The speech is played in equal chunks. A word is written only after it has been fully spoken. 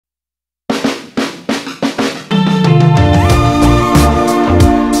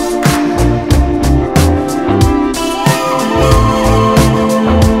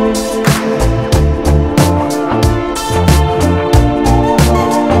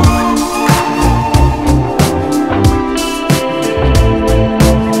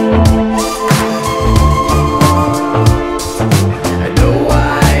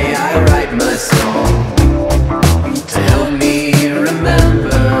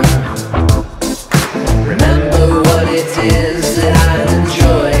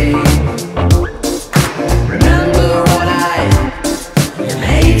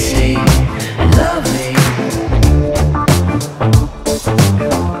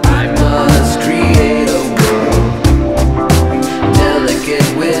must create a world delicate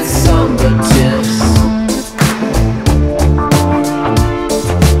with somber tips.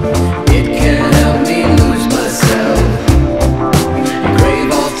 It can help me lose myself, engrave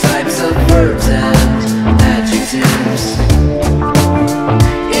all types of verbs and adjectives.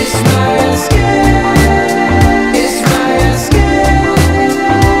 It's my escape, it's my escape.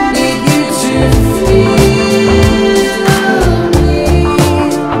 Need you to feel me.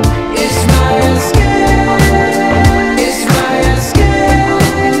 It's my escape, it's my escape.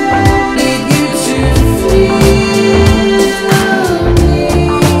 Need you to feel me.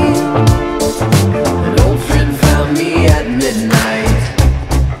 An old friend found me at midnight,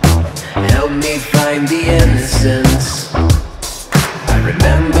 helped me find the innocence. I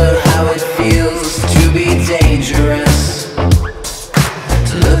remember how it feels to be dangerous,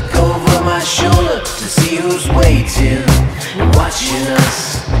 to look over my shoulder to see who's waiting and watching us.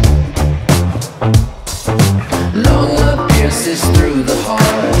 Long love pierces through the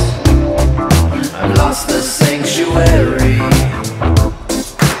heart. I've lost the sanctuary.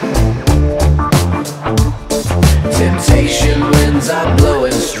 Temptation winds are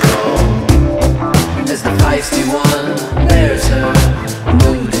blowing strong as the feisty one